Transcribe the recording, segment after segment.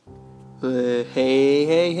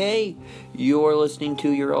Hey. You're listening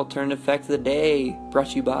to your alternative fact of the day, brought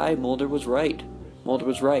to you by Mulder Was Right. Mulder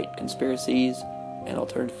Was Right, conspiracies and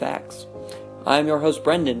alternative facts. I'm your host,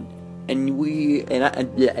 Brendan,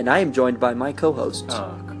 and I am joined by my co-hosts.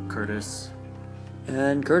 Curtis.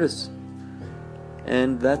 And Curtis.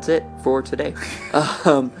 And that's it for today.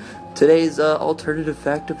 Today's alternative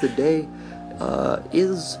fact of the day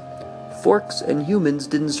is forks and humans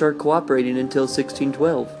didn't start cooperating until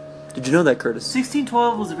 1612. Did you know that, Curtis?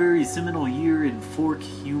 1612 was a very seminal year in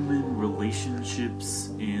fork-human relationships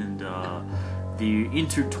and the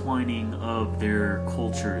intertwining of their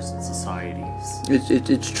cultures and societies.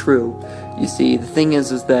 It's true. You see, the thing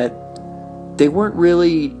is that they weren't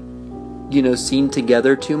really, seen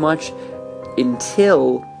together too much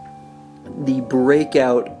until the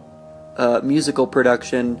breakout musical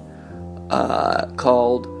production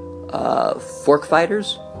called Fork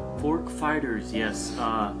Fighters. Fork Fighters, yes.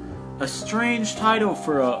 A strange title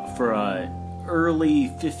for a early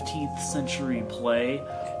 15th century play.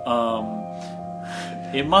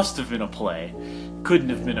 It must have been a play. Couldn't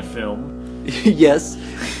have been a film. Yes,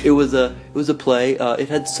 it was a play. It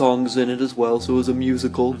had songs in it as well, so it was a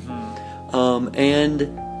musical. Mm-hmm.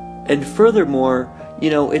 And furthermore,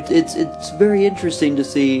 it's very interesting to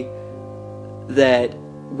see that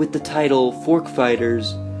with the title Fork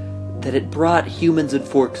Fighters, that it brought humans and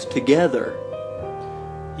forks together.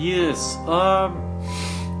 Yes, I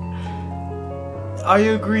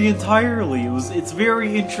agree entirely. It's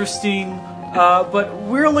very interesting, but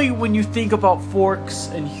really when you think about forks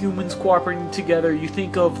and humans cooperating together, you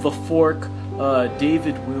think of the fork,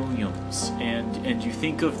 David Williams, and you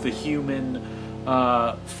think of the human,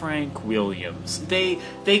 Frank Williams. They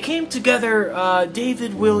came together.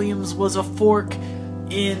 David Williams was a fork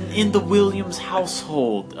in the Williams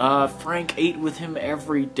household. Frank ate with him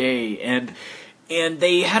every day, and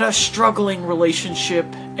they had a struggling relationship,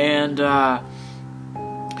 and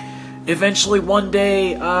eventually one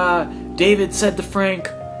day, David said to Frank,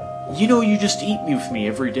 you just eat with me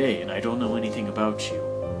every day, and I don't know anything about you.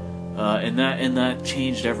 And that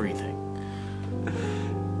changed everything.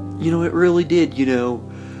 It really did,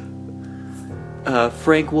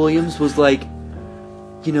 Frank Williams was like,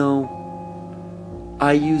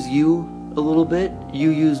 I use you a little bit, you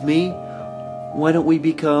use me, why don't we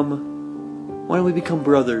become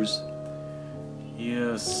brothers?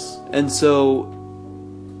 Yes. And so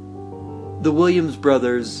the Williams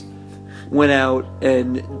brothers went out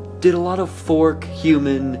and did a lot of fork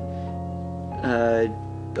human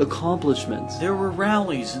accomplishments. There were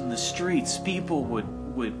rallies in the streets. People would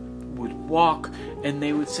walk and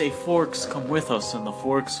they would say, "Forks, come with us," and the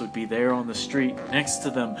forks would be there on the street next to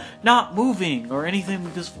them, not moving or anything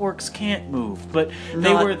because forks can't move, but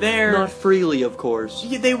they were there. Not freely, of course.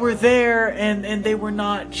 Yeah, they were there and they were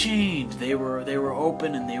not chained. They were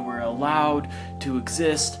open and they were allowed to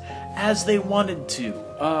exist as they wanted to.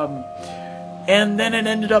 And then it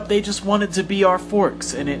ended up they just wanted to be our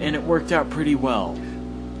forks, and it worked out pretty well.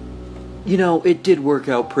 It did work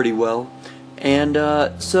out pretty well. And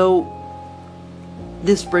so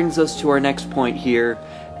this brings us to our next point here,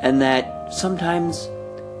 and that sometimes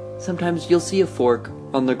you'll see a fork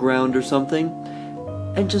on the ground or something,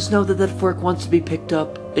 and just know that fork wants to be picked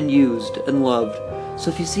up and used and loved. So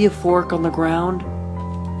if you see a fork on the ground,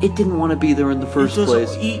 it didn't want to be there in the first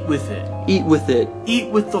place. Eat with it. Eat with it. Eat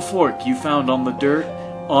with the fork you found on the dirt,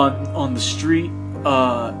 on the street.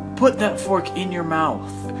 Put that fork in your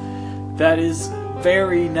mouth. That is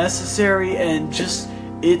very necessary, and just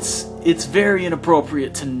it's very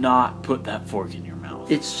inappropriate to not put that fork in your mouth.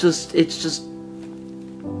 It's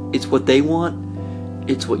what they want.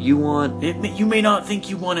 It's what you want. You may not think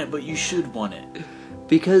you want it, but you should want it.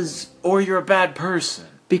 Or you're a bad person.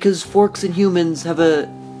 Because forks and humans have a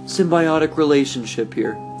symbiotic relationship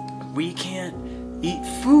here. We can't eat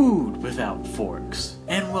food without forks,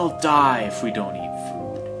 and we'll die if we don't eat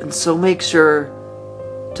food. And so make sure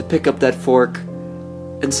to pick up that fork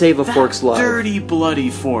and save a fork's life. That dirty, bloody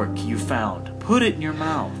fork you found, put it in your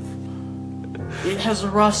mouth. It has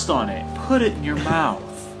rust on it. Put it in your mouth.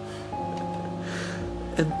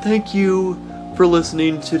 And thank you for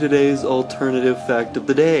listening to today's alternative fact of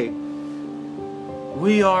the day.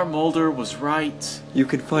 We are Mulder Was Right. You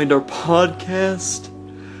can find our podcast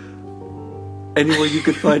anywhere you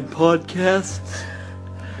can find podcasts.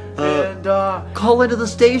 And call into the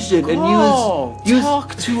station and use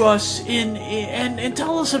talk to us and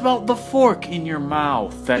tell us about the fork in your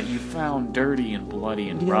mouth that you found dirty and bloody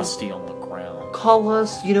and rusty on the ground. Call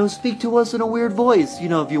us, speak to us in a weird voice,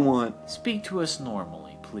 if you want. Speak to us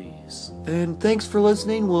normally, please. And thanks for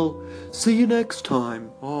listening. We'll see you next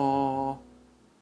time. Aww.